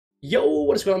Yo,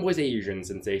 what is going on, boys? Asian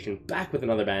Sensation back with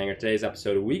another banger. Today's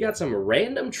episode, we got some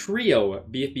random trio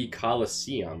BFB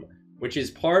Coliseum, which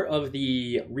is part of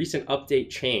the recent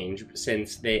update change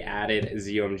since they added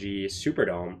ZOMG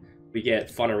Superdome. We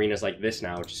get fun arenas like this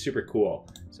now, which is super cool.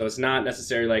 So it's not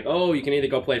necessarily like, oh, you can either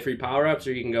go play free power-ups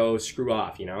or you can go screw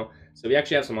off, you know? So we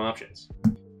actually have some options.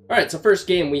 Alright, so first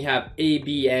game we have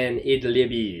ABN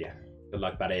Idlibi. Good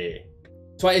luck, buddy.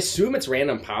 So I assume it's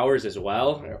random powers as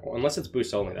well, unless it's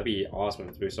boost only. That'd be awesome if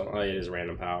it's boost only. Oh, it is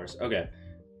random powers. Okay,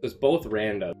 so it's both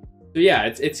random. So yeah,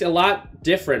 it's a lot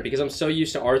different because I'm so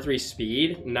used to R3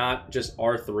 speed, not just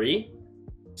R3.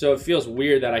 So it feels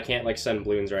weird that I can't like send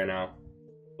Bloons right now.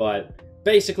 But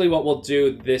basically what we'll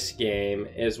do this game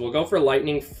is we'll go for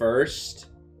lightning first.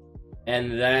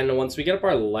 And then once we get up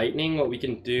our lightning, what we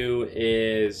can do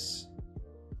is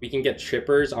we can get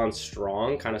chippers on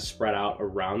strong, kind of spread out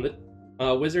around the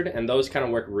wizard, and those kind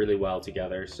of work really well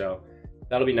together, so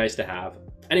that'll be nice to have.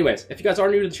 Anyways, if you guys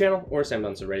are new to the channel or haven't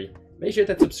done so already, make sure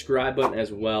to hit that subscribe button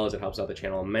as well, as it helps out the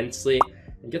channel immensely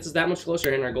and gets us that much closer to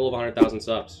hitting our goal of 100,000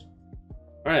 subs.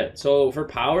 Alright, so for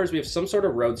powers, we have some sort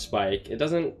of road spike. It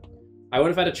doesn't... I would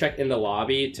have had to check in the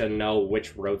lobby to know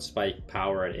which road spike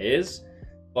power it is,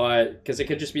 but because it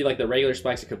could just be like the regular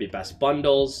spikes, it could be best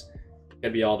bundles, it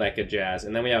could be all that good jazz.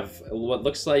 And then we have what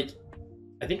looks like,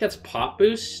 I think that's pop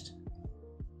boost,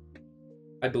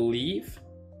 I believe.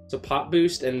 So pop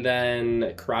boost and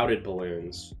then crowded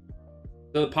balloons.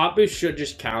 So the pop boost should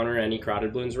just counter any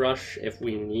crowded balloons rush if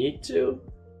we need to.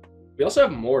 We also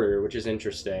have mortar, which is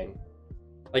interesting.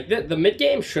 Like the mid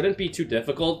game shouldn't be too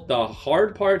difficult. The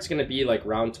hard part's gonna be like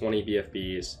round 20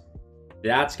 BFBs.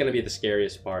 That's gonna be the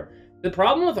scariest part. The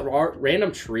problem with our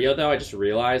random trio though, I just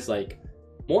realized, like,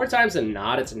 more times than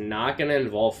not, it's not gonna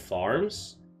involve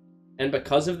farms. And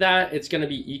because of that, it's gonna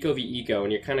be eco v eco,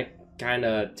 and you're kind of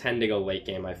tend to go late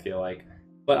game, I feel like.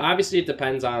 But obviously it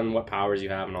depends on what powers you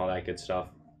have and all that good stuff.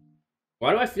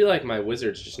 Why do I feel like my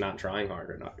wizard's just not trying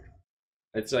hard enough?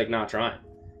 It's like not trying.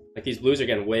 Like these blues are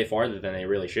getting way farther than they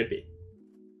really should be.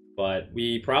 But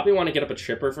we probably want to get up a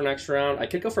chipper for next round. I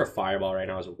could go for a fireball right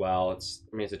now as well. It's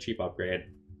a cheap upgrade.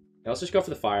 Yeah, let's just go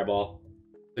for the fireball.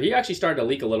 So he actually started to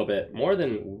leak a little bit more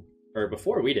than, or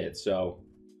before we did, so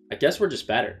I guess we're just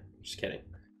better. Just kidding.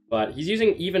 But he's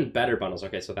using even better bundles.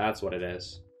 Okay, so that's what it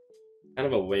is. Kind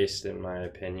of a waste in my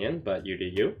opinion, but you do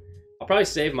you. I'll probably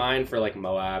save mine for like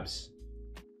Moabs.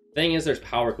 Thing is, there's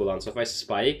power cooldown, so if I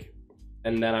spike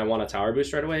and then I want a tower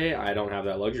boost right away, I don't have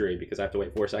that luxury because I have to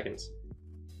wait 4 seconds.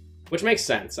 Which makes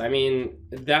sense. I mean,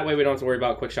 that way we don't have to worry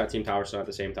about quick shot team tower stun at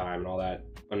the same time and all that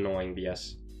annoying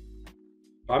BS.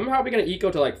 I'm probably going to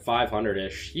eco to like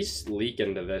 500-ish. He's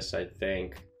leaking to this, I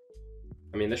think.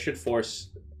 I mean, this should force...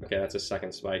 Okay, that's a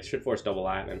second spike. Should force double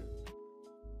lightning.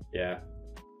 Yeah.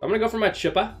 I'm going to go for my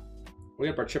chipper. We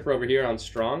got our chipper over here on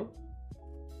strong.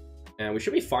 And we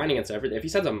should be fine against everything. If he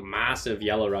sends a massive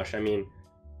yellow rush, I mean,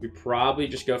 we probably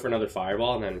just go for another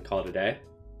fireball and then call it a day.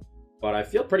 But I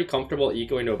feel pretty comfortable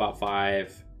ecoing to about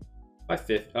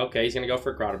 550. Okay, he's going to go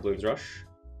for a crowded balloons rush.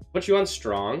 Put you on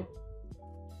strong.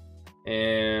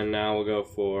 And now we'll go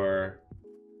for...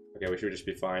 Okay, we should just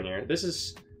be fine here. This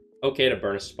is okay to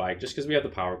burn a spike just because we have the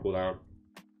power cooldown.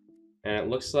 And it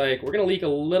looks like we're going to leak a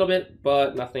little bit,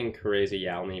 but nothing crazy.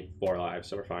 Yeah, only 4 lives,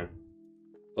 so we're fine.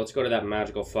 Let's go to that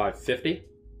magical 550.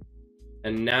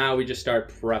 And now we just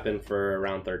start prepping for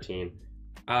round 13.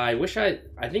 I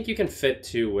think you can fit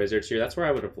 2 wizards here. That's where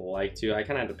I would have liked to. I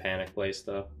kind of had to panic place,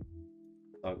 though.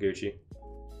 Oh, Gucci.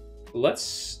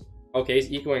 Let's... Okay,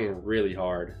 he's ecoing really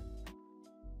hard.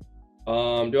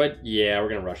 Yeah, we're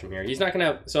gonna rush him here. He's not gonna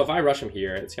have... So if I rush him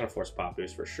here, it's gonna force pop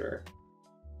boost for sure.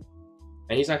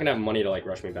 And he's not gonna have money to, like,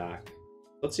 rush me back.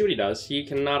 Let's see what he does. He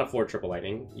cannot afford triple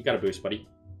lightning. You got a boost, buddy.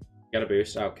 You got a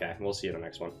boost. Okay, we'll see you in the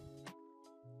next one.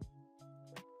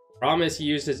 Problem is he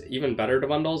used his even better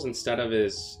bundles instead of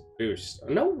his boost.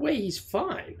 No way, he's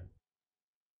fine.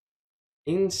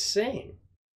 Insane.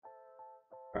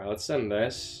 Alright, let's send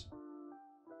this.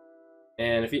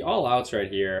 And if he all outs right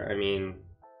here, I mean...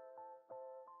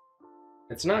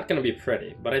 It's not going to be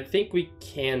pretty, but I think we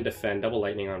can defend double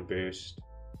lightning on boost.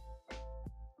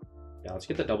 Yeah, let's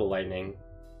get the double lightning.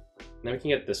 And then we can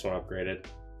get this one upgraded.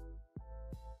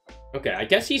 Okay, I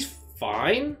guess he's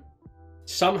fine.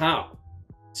 Somehow.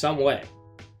 Some way.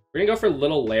 We're going to go for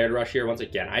little layered rush here once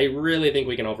again. I really think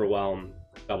we can overwhelm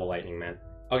double lightning, man.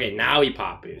 Okay, now he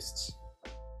pop boosts.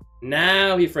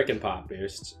 Now he freaking pop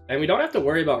boosts. And we don't have to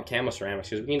worry about camo ceramics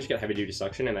because we can just get heavy duty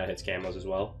suction and that hits camos as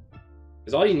well.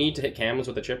 Because all you need to hit camos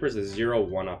with the chippers is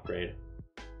 0-1 upgrade.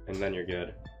 And then you're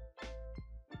good.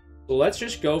 So let's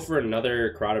just go for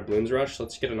another crowded Bloons rush.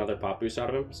 Let's get another pop boost out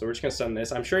of him. So we're just gonna send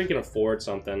this. I'm sure he can afford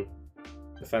something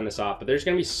to fend this off, but there's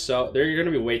gonna be they're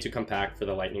gonna be way too compact for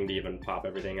the lightning to even pop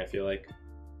everything, I feel like.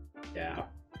 Yeah.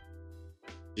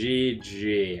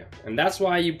 GG. And that's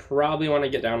why you probably want to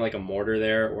get down like a mortar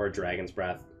there or a dragon's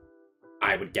breath,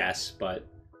 I would guess, but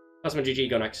that's my GG.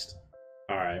 Go next.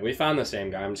 Alright, we found the same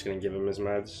guy. I'm just gonna give him his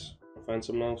meds. I'll find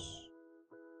someone else.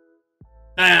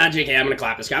 JK, I'm gonna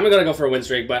clap this guy. I'm gonna go for a win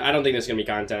streak, but I don't think this is gonna be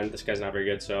content. This guy's not very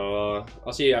good, so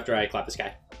I'll see you after I clap this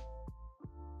guy.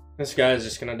 This guy's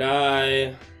just gonna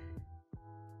die.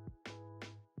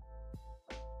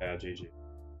 Yeah, GG.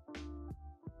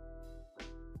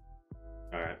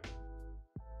 Alright.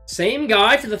 Same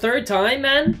guy for the third time,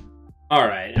 man?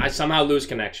 Alright, I somehow lose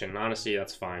connection. Honestly,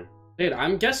 that's fine. Dude,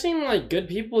 I'm guessing, like, good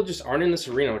people just aren't in this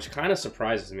arena, which kind of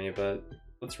surprises me, but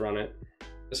let's run it.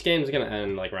 This game's gonna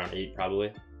end, like, round 8,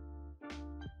 probably.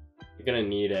 You're gonna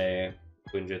need a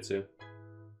Bloonjitsu.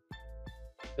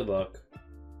 Good luck.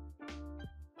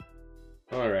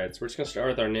 Alright, so we're just gonna start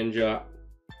with our ninja.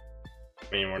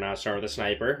 I mean, we're not starting with a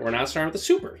sniper. We're not starting with a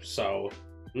super, so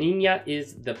ninja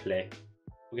is the play.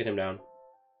 We'll get him down.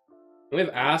 We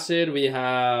have acid. We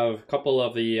have a couple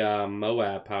of the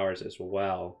Moab powers as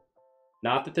well.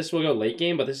 Not that this will go late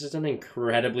game, but this is an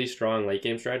incredibly strong late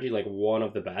game strategy, like one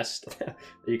of the best that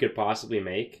you could possibly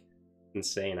make.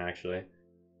 Insane, actually.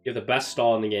 You have the best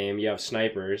stall in the game. You have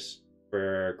snipers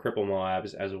for cripple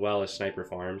Moabs as well as sniper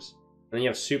farms. And then you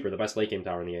have super, the best late game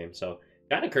tower in the game. So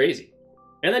kind of crazy.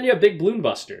 And then you have big Bloon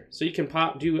Buster, so you can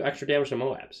do extra damage to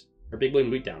Moabs. Or big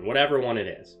Bloon Beatdown, whatever one it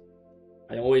is.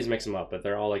 I always mix them up, but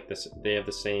they're all like this. They have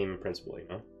the same principle, you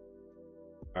know?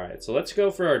 Alright, so let's go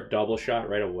for our double shot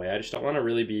right away. I just don't want to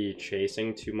really be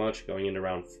chasing too much going into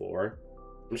round 4.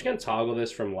 I'm just going to toggle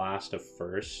this from last to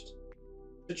first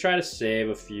to try to save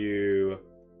a few of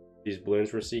these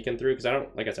balloons we're seeking through, because I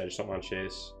don't, like I said, I just don't want to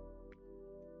chase.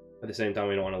 At the same time,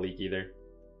 we don't want to leak either.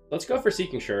 Let's go for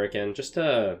Seeking Shuriken, just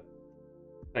to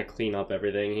kind of clean up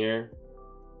everything here.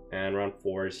 And round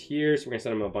 4 is here, so we're going to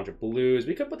send them a bunch of blues.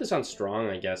 We could put this on strong,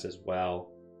 I guess, as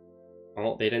well.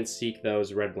 Oh, they didn't seek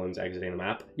those red balloons exiting the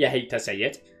map. Yeah, I hate to say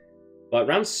it. But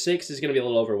round 6 is going to be a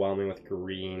little overwhelming with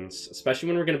greens, especially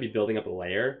when we're going to be building up a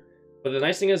layer. But the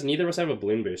nice thing is, neither of us have a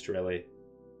balloon boost, really.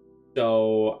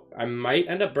 So I might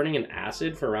end up burning an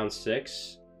acid for round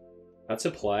 6. That's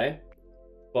a play.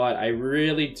 But I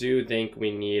really do think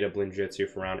we need a Bloonjitsu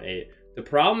for round 8. The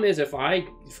problem is, if I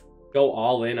go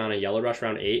all in on a yellow rush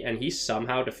round 8 and he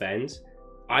somehow defends,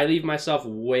 I leave myself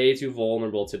way too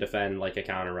vulnerable to defend like a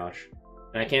counter rush.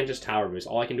 And I can't just tower boost.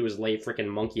 All I can do is lay freaking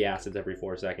monkey acids every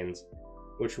 4 seconds,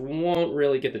 which won't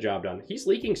really get the job done. He's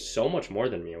leaking so much more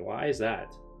than me. Why is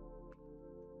that?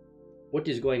 What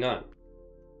is going on?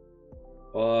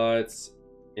 But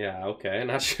yeah, okay.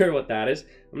 Not sure what that is.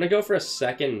 I'm gonna go for a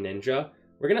second ninja.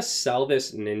 We're gonna sell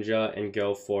this ninja and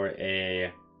go for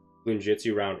a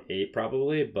Bloonjitsu round 8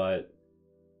 probably, but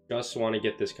just want to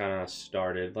get this kind of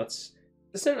started. This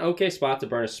is an okay spot to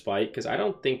burn a spike, because I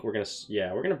don't think we're gonna,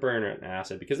 yeah, we're gonna burn an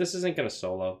acid, because this isn't gonna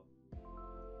solo.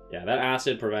 Yeah, that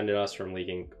acid prevented us from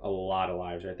leaking a lot of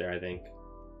lives right there, I think.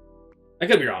 I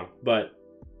could be wrong, but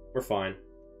we're fine.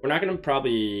 We're not gonna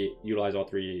probably utilize all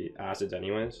 3 acids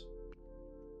anyways.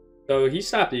 So he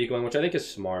stopped equaling, which I think is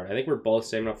smart. I think we're both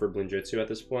saving up for Bloonjitsu at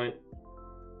this point.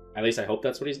 At least I hope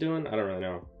that's what he's doing. I don't really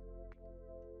know.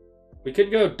 We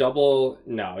could go double.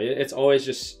 No, it's always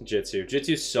just Jitsu.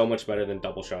 Jitsu's so much better than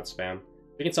double shot spam.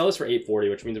 We can sell this for 840,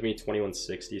 which means we need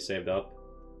 2160 saved up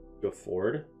to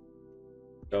afford.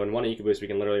 So in one Eco Boost, we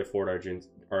can literally afford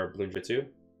our Bloonjitsu.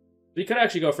 We could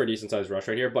actually go for a decent sized rush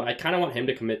right here, but I kind of want him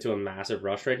to commit to a massive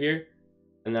rush right here.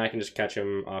 And then I can just catch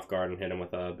him off guard and hit him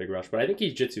with a big rush. But I think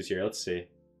he's Jitsu's here. Let's see.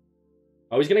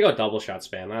 Oh, he's going to go double shot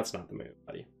spam. That's not the move,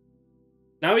 buddy.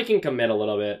 Now we can commit a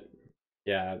little bit.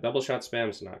 Yeah, double shot spam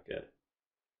is not good.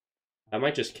 I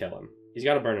might just kill him. He's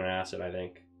got to burn an acid, I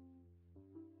think.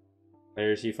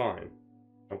 Or is he fine?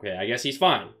 Okay, I guess he's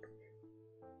fine.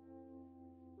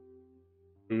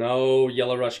 No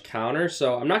yellow rush counter,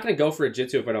 so I'm not going to go for a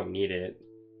Jitsu if I don't need it.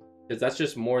 Because that's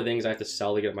just more things I have to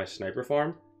sell to get my sniper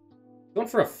farm. I'm going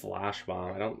for a flash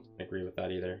bomb. I don't agree with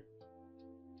that either.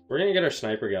 We're going to get our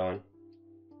sniper going.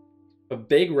 A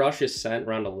big rush is sent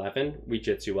round 11. We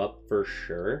Jitsu up for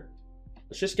sure.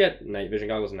 Let's just get night vision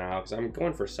goggles now, because I'm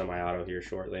going for semi-auto here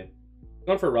shortly.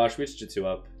 Going for rush, we just Jitsu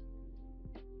up.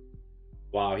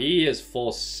 Wow, he is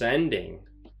full sending.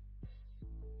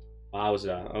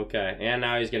 Wowza, okay. And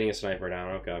now he's getting a sniper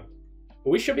down, okay. But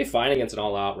we should be fine against an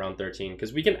all-out round 13,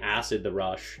 because we can acid the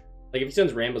rush. Like, if he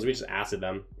sends Rambos, we just acid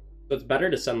them. So it's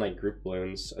better to send, like, group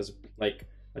balloons, as, like,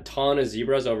 a ton of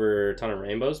zebras over a ton of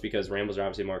rainbows because rainbows are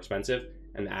obviously more expensive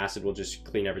and the acid will just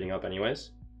clean everything up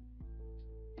anyways.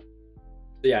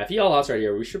 So yeah, if he all outs right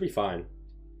here, we should be fine.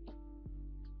 I'm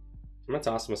gonna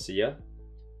toss Masia.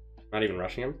 Not even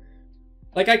rushing him.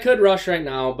 Like, I could rush right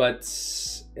now, but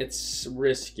it's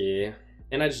risky.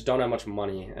 And I just don't have much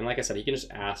money. And like I said, he can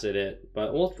just acid it.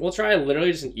 But we'll try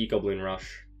literally just an Eco Bloon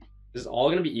rush. This is all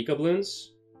gonna be Eco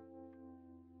Bloons.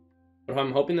 But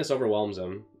I'm hoping this overwhelms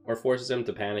him. Or forces him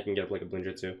to panic and get up like a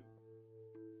Bloonjitsu.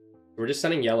 We're just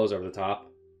sending yellows over the top.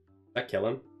 Does that kill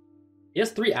him? He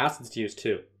has 3 acids to use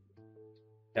too.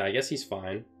 Yeah, I guess he's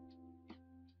fine.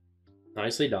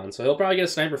 Nicely done. So he'll probably get a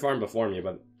sniper farm before me,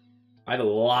 but I have a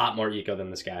lot more eco than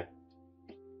this guy.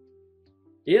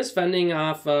 He is fending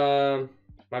off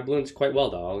my Bloons quite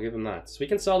well, though. I'll give him that. So we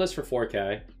can sell this for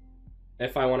 4K.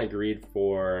 If I want to greed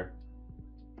for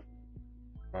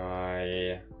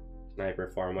my sniper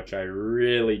farm, which I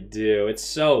really do. It's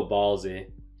so ballsy.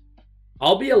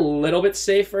 I'll be a little bit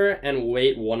safer and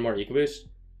wait 1 more eco boost.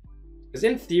 Because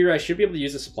in theory, I should be able to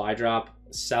use a supply drop,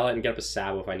 sell it, and get up a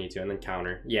Sabo if I need to, and then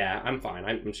counter. Yeah, I'm fine.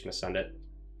 I'm just going to send it.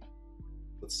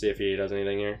 Let's see if he does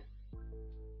anything here.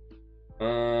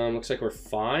 Looks like we're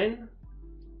fine.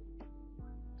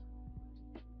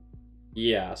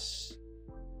 Yes.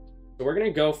 So we're going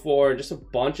to go for just a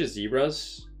bunch of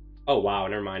zebras. Oh, wow.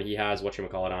 Never mind. He has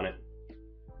whatchamacallit on it.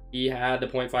 He had the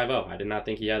 0.50. I did not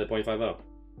think he had the 0.50.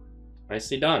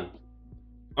 Nicely done.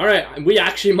 All right. We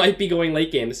actually might be going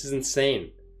late game. This is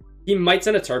insane. He might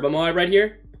send a Turbo Moab right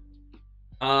here.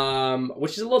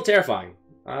 Which is a little terrifying.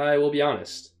 I will be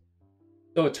honest.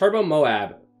 So a Turbo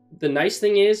Moab. The nice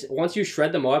thing is, once you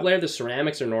shred the Moab layer, the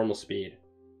ceramics are normal speed.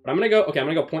 But I'm going to go, okay, I'm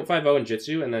going to go 0.50 in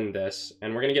Jitsu and then this.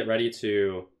 And we're going to get ready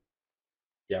to,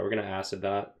 yeah, we're going to acid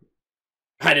that.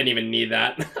 I didn't even need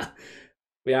that.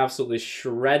 We absolutely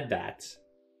shred that.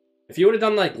 If you would have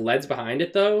done like leads behind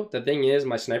it though, the thing is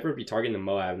my sniper would be targeting the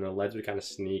Moab and the leads would kind of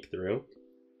sneak through.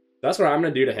 That's what I'm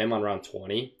going to do to him on round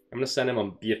 20. I'm going to send him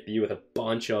on BFB with a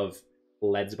bunch of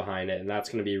leads behind it. And that's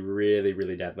going to be really,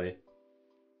 really deadly.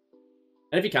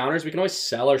 And if he counters, we can always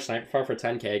sell our sniper farm for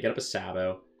 10k, get up a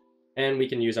Sabo, and we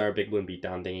can use our big Bloon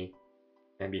beatdown thingy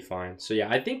and be fine. So yeah,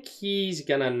 I think he's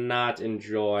gonna not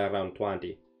enjoy round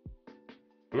 20.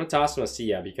 I'm gonna toss him a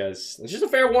Sia because it's just a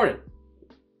fair warning.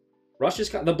 Rush is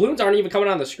the Bloons aren't even coming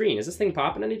on the screen. Is this thing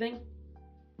popping anything?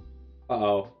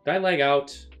 Uh-oh. Did I leg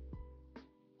out?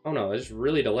 Oh no, it's just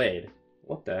really delayed.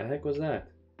 What the heck was that?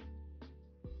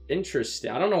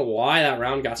 Interesting. I don't know why that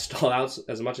round got stalled out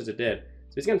as much as it did.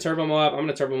 So he's going to Turbo Moab. I'm going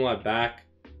to Turbo Moab back.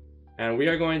 And we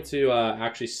are going to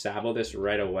actually Sabo this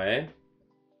right away.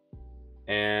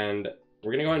 And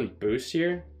we're going to go ahead and boost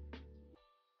here.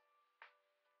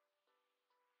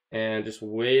 And just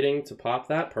waiting to pop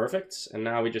that. Perfect. And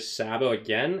now we just Sabo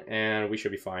again. And we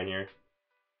should be fine here.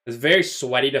 It's very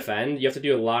sweaty defend. You have to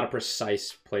do a lot of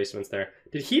precise placements there.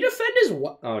 Did he defend his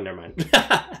what? Oh, never mind.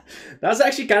 That was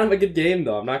actually kind of a good game,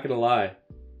 though. I'm not going to lie.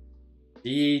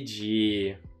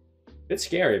 GG. It's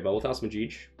scary, but we'll toss him a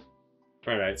Jeej.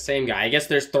 Alright, same guy. I guess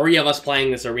there's 3 of us playing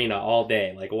this arena all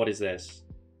day. Like, what is this?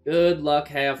 Good luck,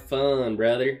 have fun,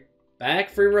 brother. Back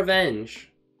for revenge.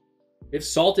 We have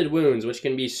salted wounds, which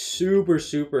can be super,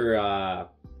 super,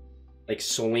 like,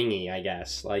 swingy, I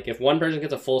guess. Like, if one person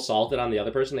gets a full salted on the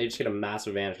other person, they just get a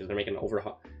massive advantage because they're making over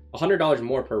 $100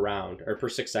 more per round, or per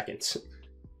 6 seconds.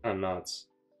 I'm nuts.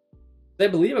 I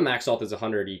believe a max salt is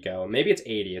 100 eco. Maybe it's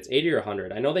 80. It's 80 or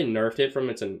 100. I know they nerfed it from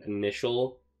its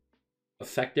initial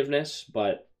effectiveness,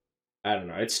 but I don't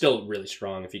know. It's still really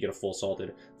strong if you get a full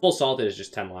salted. Full salted is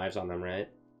just 10 lives on them, right?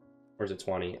 Or is it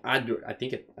 20? I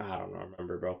think it. I don't know.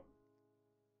 Remember, bro.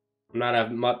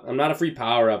 I'm not a free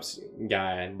power-ups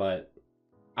guy, but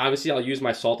obviously I'll use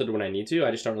my salted when I need to. I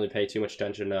just don't really pay too much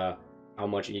attention to how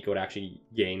much eco it actually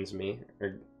gains me,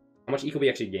 or how much eco we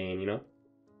actually gain. You know.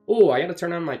 Oh, I gotta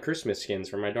turn on my Christmas skins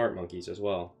for my dart monkeys as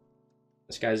well.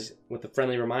 This guy's with a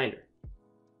friendly reminder.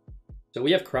 So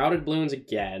we have crowded Bloons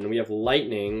again. We have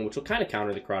lightning, which will kind of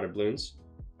counter the crowded Bloons.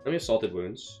 Then we have salted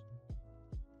wounds.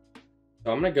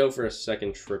 So I'm gonna go for a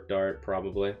second trip dart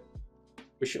probably.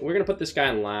 We're gonna put this guy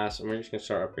in last, and we're just gonna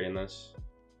start upgrading this.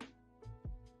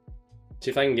 See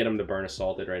if I can get him to burn a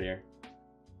salted right here.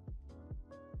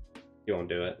 He won't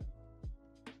do it.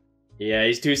 Yeah,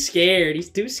 he's too scared.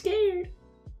 He's too scared.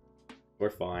 We're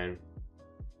fine.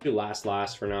 Do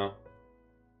last for now.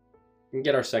 We can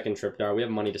get our second trip dart. We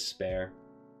have money to spare.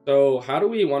 So how do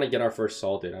we want to get our first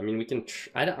salted? I mean, we can...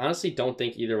 I honestly don't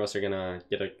think either of us are going to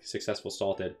get a successful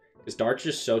salted. Because dart's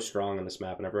just so strong on this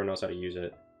map and everyone knows how to use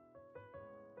it.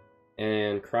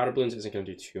 And crowded Bloons isn't going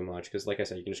to do too much. Because like I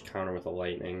said, you can just counter with a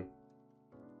lightning.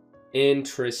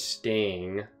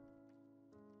 Interesting.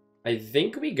 I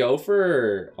think we go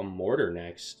for a mortar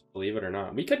next, believe it or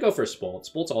not. We could go for Spolt.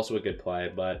 Spolt's also a good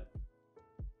play, but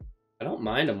I don't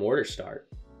mind a mortar start.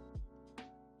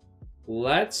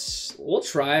 We'll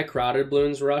try a crowded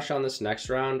Bloons rush on this next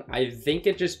round. I think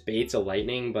it just baits a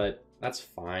lightning, but that's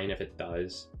fine if it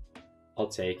does. I'll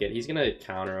take it. He's gonna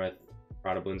counter with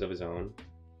crowded Bloons of his own.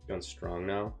 He's going strong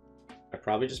now. I'd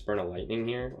probably just burn a lightning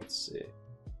here. Let's see.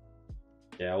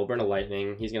 Yeah, we'll burn a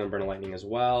lightning. He's gonna burn a lightning as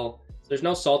well. So there's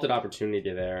no salted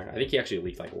opportunity there. I think he actually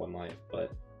leaked like 1 life,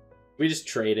 but we just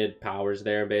traded powers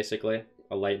there basically.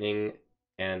 A lightning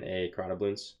and a crowded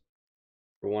Bloons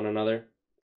for one another.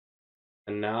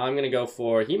 And now I'm going to go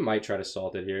for... He might try to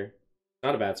salt it here.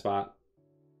 Not a bad spot.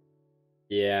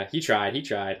 Yeah, he tried. He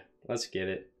tried. Let's get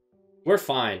it. We're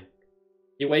fine.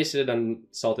 He wasted it on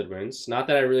salted wounds. Not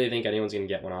that I really think anyone's going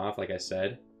to get one off, like I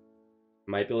said.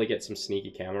 Might be able to get some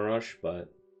sneaky camera rush,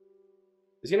 but...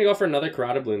 He's going to go for another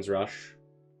crowded Bloons rush.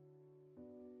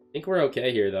 I think we're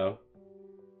okay here, though.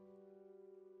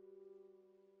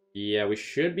 Yeah, we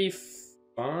should be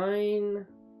fine.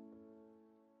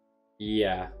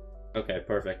 Yeah. Okay,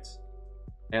 perfect.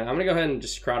 And I'm gonna go ahead and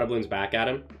just crowd Bloons back at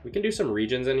him. We can do some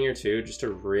regions in here too, just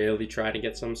to really try to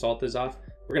get some salteds off.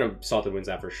 We're gonna salted wounds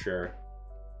that for sure.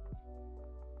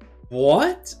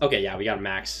 What? Okay, yeah, we got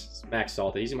max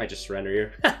salted. He might just surrender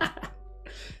here.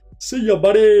 See ya,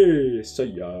 buddy. See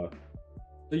ya.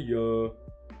 See ya.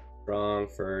 Strong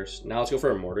first. Now let's go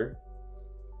for a mortar.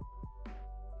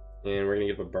 And we're gonna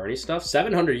give a Bernie stuff.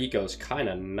 700 eco is kind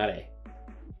of nutty.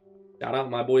 Shout out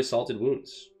my boy Salted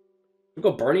Wounds. We'll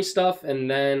go Bernie stuff,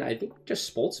 and then I think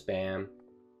just Spolt spam.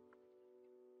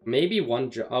 Maybe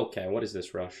one... Okay, what is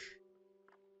this rush?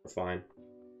 We're fine.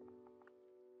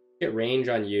 Get range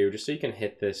on you, just so you can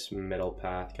hit this middle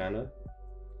path, kind of.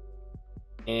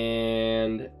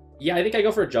 And... yeah, I think I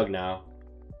go for a Jug now.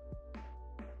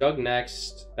 Jug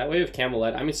next. That way we have Camel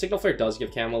Lead. I mean, Signal Flare does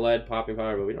give Camel Lead popping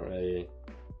power, but we don't really...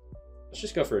 Let's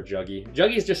just go for a Juggy.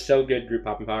 Juggy is just so good group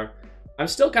popping power. I'm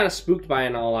still kind of spooked by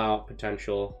an all-out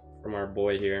potential from our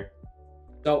boy here.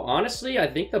 So honestly, I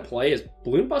think the play is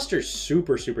Bloon Buster's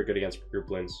super good against group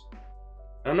Bloons.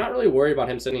 And I'm not really worried about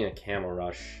him sending a Camel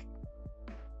Rush.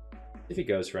 If he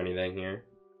goes for anything here.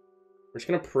 We're just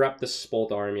gonna prep the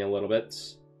Spolt army a little bit.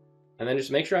 And then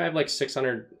just make sure I have like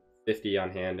 650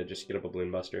 on hand to just get up a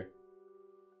Bloon Buster.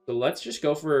 So let's just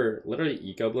go for literally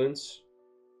Eco Bloons.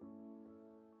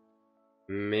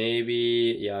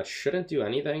 Maybe, yeah, it shouldn't do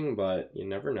anything, but you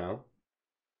never know.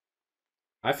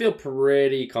 I feel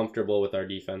pretty comfortable with our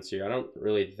defense here. I don't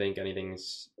really think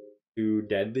anything's too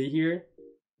deadly here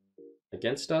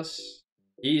against us.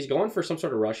 He's going for some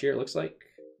sort of rush here, it looks like.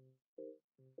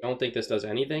 Don't think this does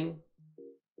anything.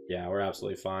 Yeah, we're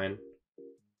absolutely fine.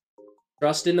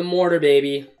 Trust in the mortar,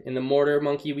 baby. In the mortar,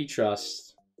 monkey, we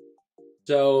trust.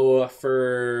 So,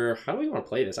 for... how do we want to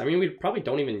play this? I mean, we probably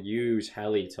don't even use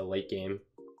Heli till late game.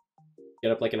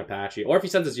 Get up like an Apache. Or if he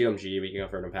sends us UMG, we can go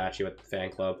for an Apache with Fan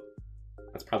Club.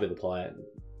 That's probably the play.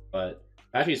 But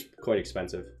Apache's quite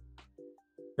expensive.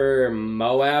 For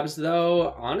Moabs,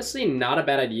 though, honestly, not a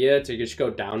bad idea to just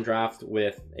go downdraft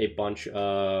with a bunch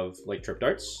of, like, Trip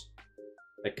Darts.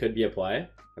 That could be a play.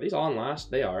 Are these all on last?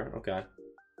 They are. Okay.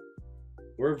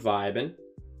 We're vibing.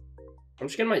 I'm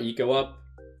just getting my eco up.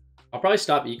 I'll probably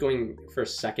stop ecoing for a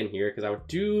second here, because I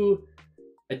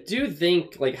do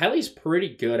think, like, Heli's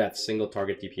pretty good at single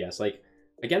target DPS. Like,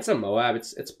 against a Moab,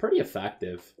 it's pretty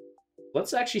effective.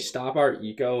 Let's actually stop our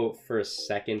eco for a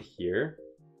second here.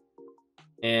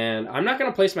 And I'm not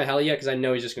going to place my Heli yet because I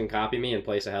know he's just going to copy me and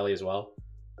place a Heli as well.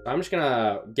 So I'm just going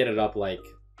to get it up like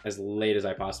as late as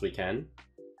I possibly can.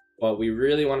 But we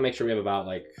really want to make sure we have about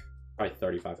like probably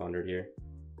 3,500 here.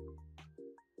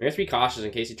 We have to be cautious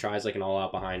in case he tries like an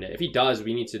all-out behind it. If he does,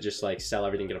 we need to just like sell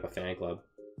everything, get up a Fan Club.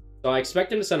 So I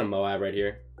expect him to send a Moab right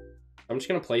here. I'm just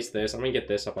going to place this. I'm going to get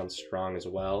this up on strong as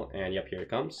well. And yep, here it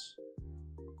comes.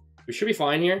 We should be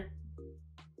fine here.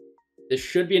 This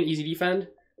should be an easy defend.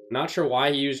 Not sure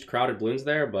why he used crowded Bloons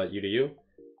there, but you do you.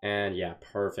 And yeah,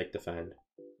 perfect defend.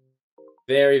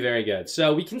 Very, very good.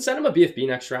 So we can send him a BFB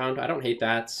next round. I don't hate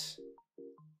that.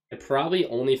 It probably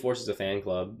only forces a Fan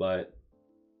Club, but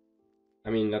I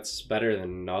mean, that's better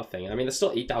than nothing. I mean, that's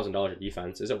still $8,000 of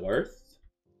defense. Is it worth?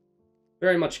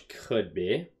 Very much could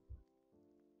be.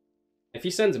 If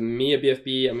he sends me a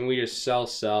BFB, I mean, we just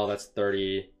sell, that's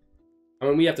 30. I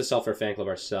mean, we have to sell for a Fan Club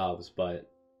ourselves,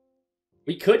 but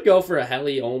we could go for a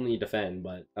Heli only defend,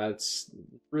 but that's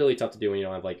really tough to do when you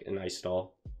don't have like an ice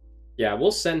stall. Yeah,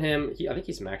 we'll send him. I think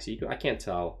he's max eco. I can't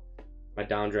tell. My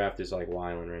downdraft is like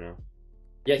wilding right now.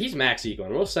 Yeah, he's max eco,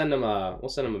 and we'll send him a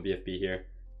BFB here.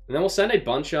 And then we'll send a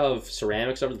bunch of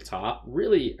ceramics over the top.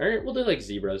 Really, or we'll do like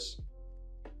zebras.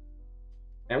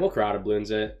 And we'll crowd Bloons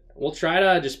it. We'll try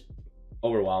to just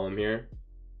overwhelm him here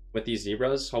with these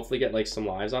zebras. Hopefully get like some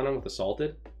lives on him with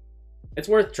assaulted. It's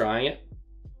worth trying it.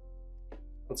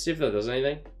 Let's see if that does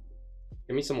anything.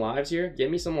 Give me some lives here. Give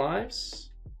me some lives.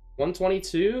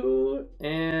 122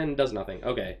 and does nothing.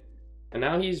 Okay. And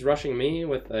now he's rushing me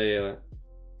with a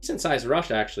decent sized rush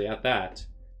actually at that.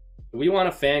 We want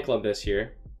to fan club this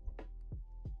here.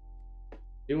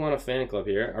 We want a fan club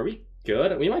here. Are we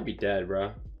good? We might be dead,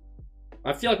 bro.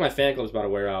 I feel like my fan club's about to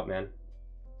wear out, man.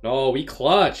 No, we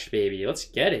clutch, baby. Let's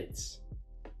get it.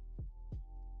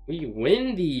 We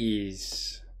win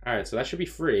these. Alright, so that should be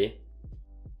free.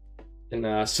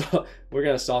 And so we're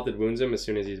gonna salted wounds him as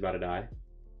soon as he's about to die.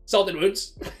 Salted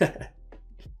wounds.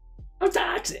 I'm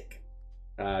toxic.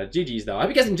 GG's though. I hope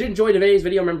you guys enjoyed today's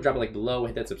video. Remember to drop a like below,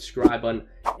 hit that subscribe button,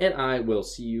 and I will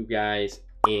see you guys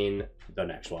in the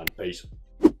next one. Peace.